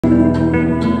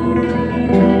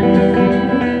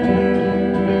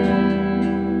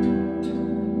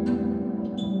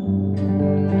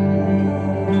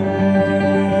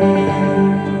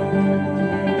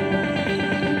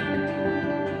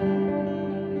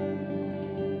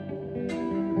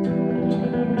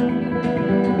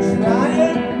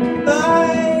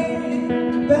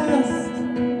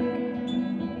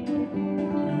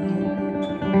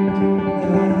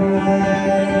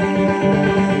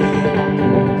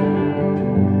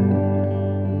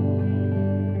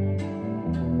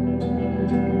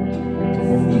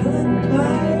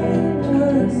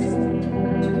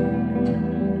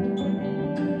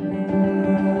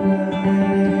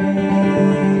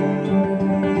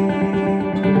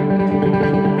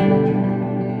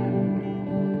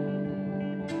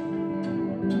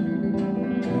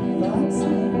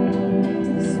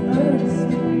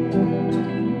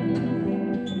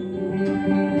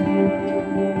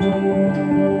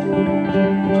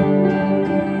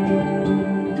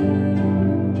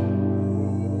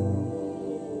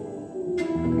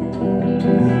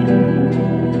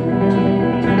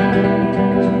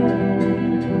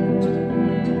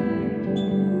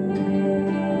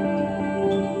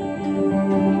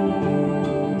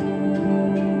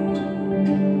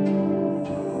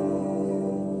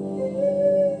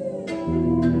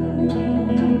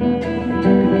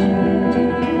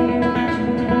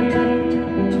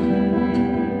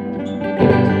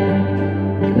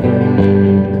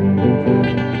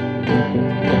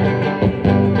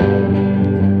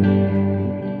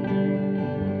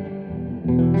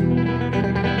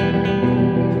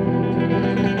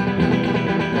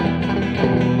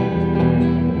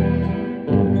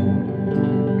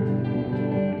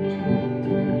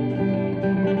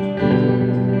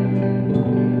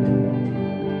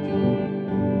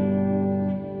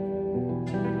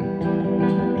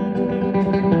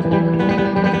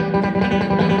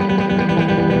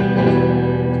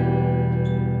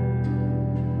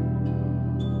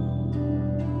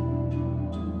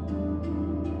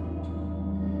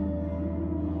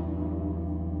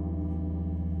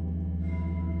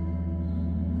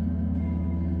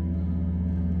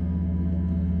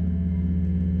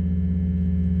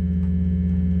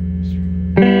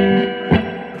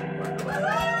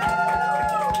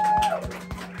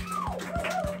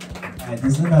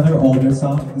another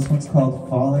song. This one's called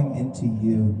Falling Into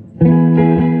You.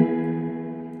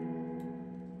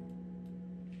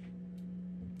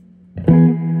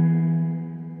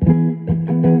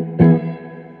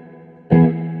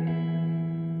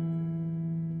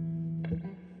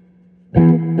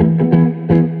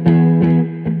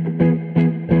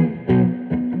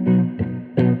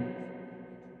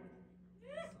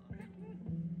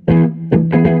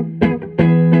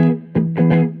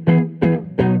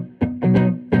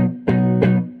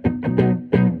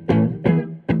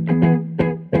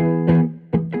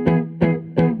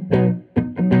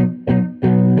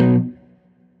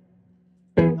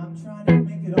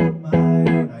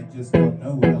 Just don't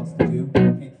know what else to do.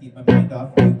 Can't keep my mind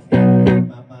off you, can't keep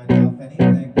my mind off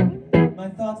anything. My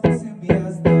thoughts consume me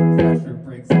as the pressure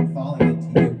breaks. I'm falling into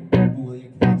you. But will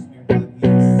you catch me or have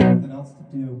you something else to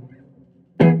do?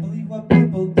 Believe what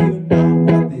people do, not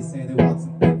what they say. They want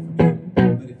something from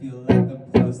you, but if you let them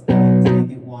close, they'll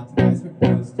take it wanting eyes for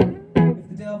ghost. If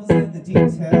the devil's in the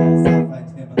details, I'll find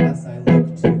him unless I look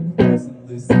too close and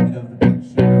lose sight of the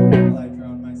picture. Will I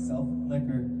drown myself in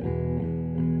liquor?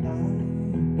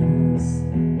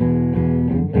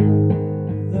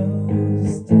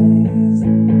 Those days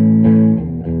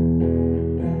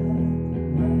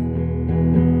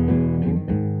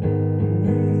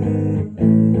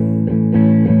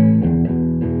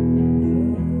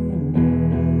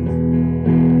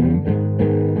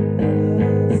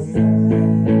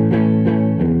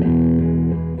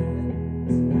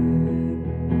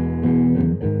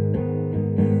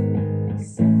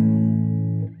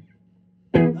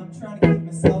I'm trying to keep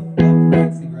myself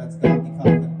upright. Cigarettes got me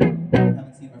coughing.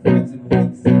 Haven't seen my friends in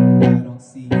weeks, and I don't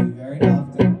see you very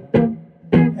often.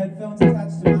 Headphones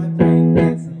attached to my brain,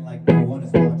 dancing like no one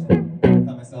is watching. Found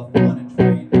myself on a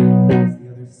train, it's the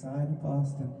other side of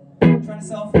Boston. Trying to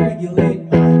self-regulate,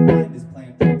 my mind is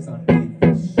playing tricks on me.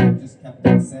 This ship just kept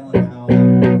on sailing, now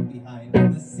I'm left behind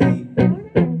in the sea.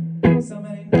 So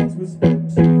many nights were spent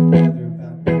together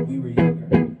back when we were younger,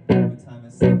 but time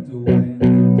has slipped away and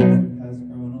the desert has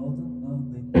grown old and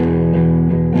lonely.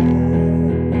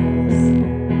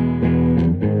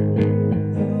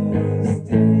 Those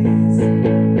days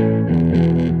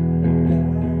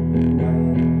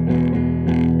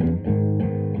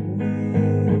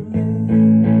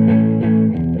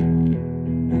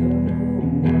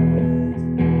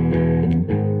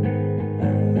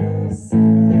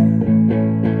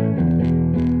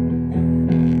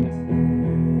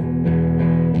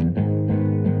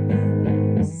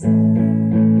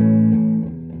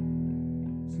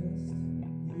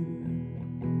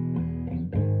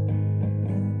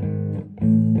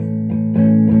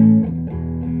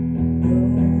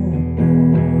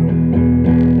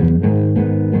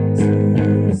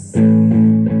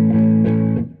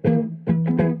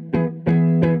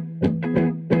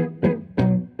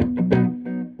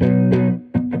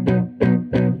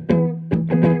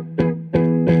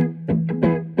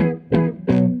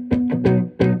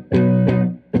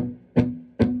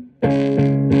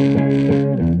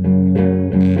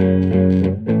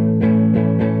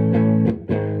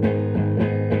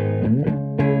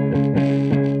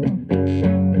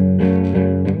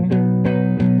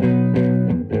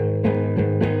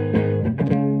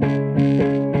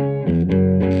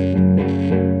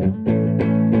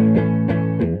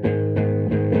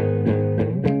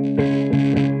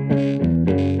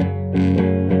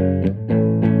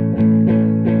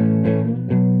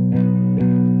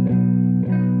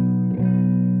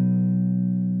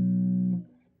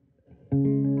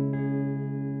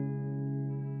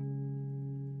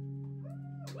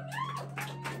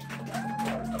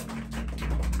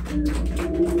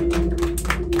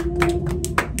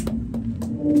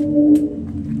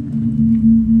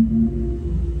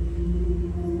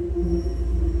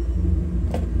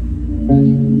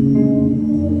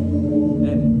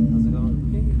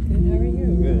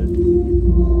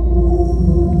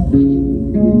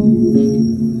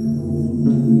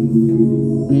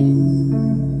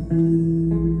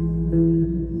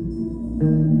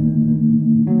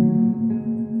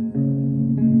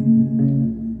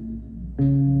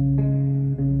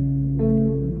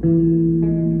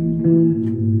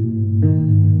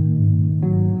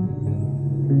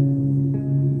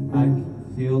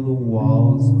feel the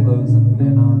walls closing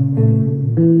in on me.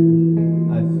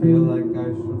 I feel like I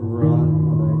should run,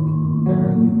 but I can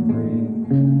barely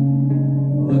breathe.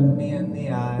 Look me in the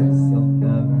eyes, you'll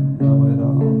never know it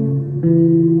all.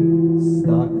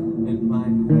 Stuck in my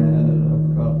head, I've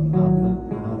got nothing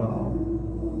at all.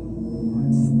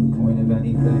 What's the point of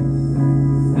anything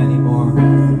anymore?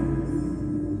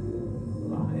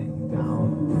 Lying down,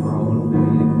 prone,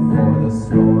 waiting for the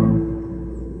storm.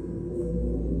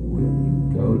 With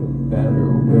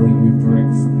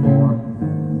drink some more.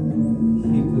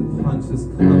 Keep the punches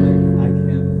coming, I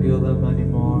can't feel them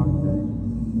anymore.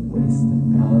 Waste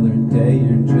another day,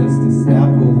 you're just a step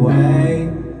away.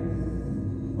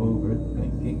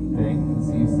 Overthinking things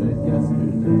you said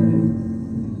yesterday.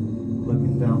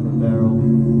 Looking down the barrel,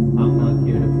 I'm not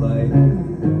here to play.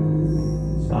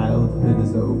 Childhood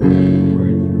is over,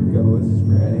 where'd you go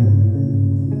astray?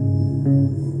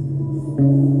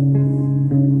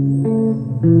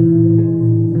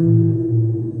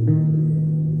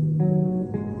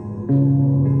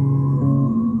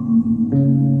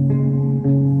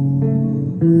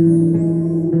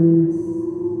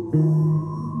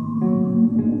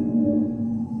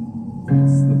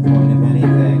 What's the point of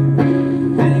anything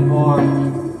anymore?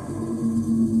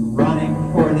 Running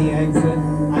for the exit,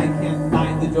 I can't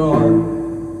find the door.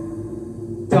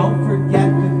 Don't forget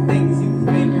the things you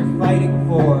claim you're fighting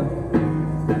for.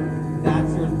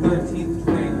 That's your 13th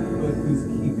drink, but who's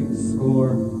keeping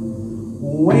score?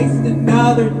 Waste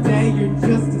another day, you're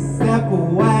just a step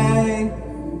away.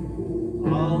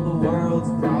 All the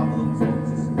world's problems won't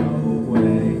just go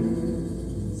away.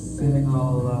 Sitting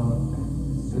all alone,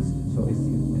 it's just a choice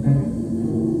you made.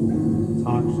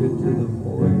 Talk shit to the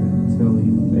void until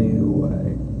you fade away.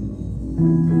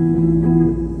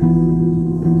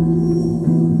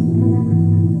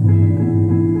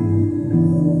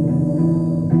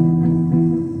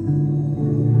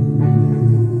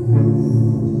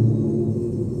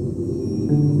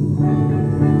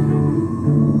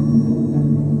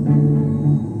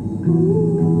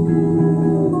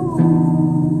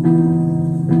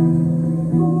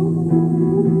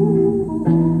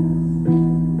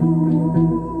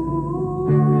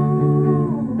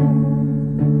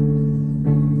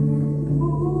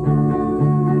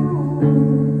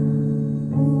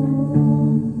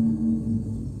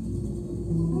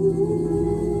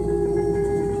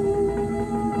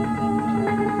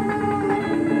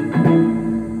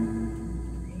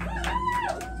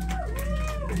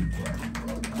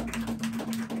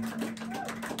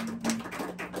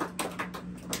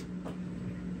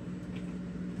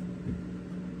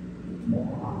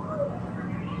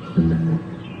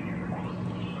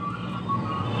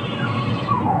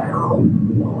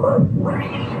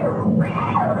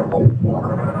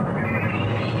 Wow.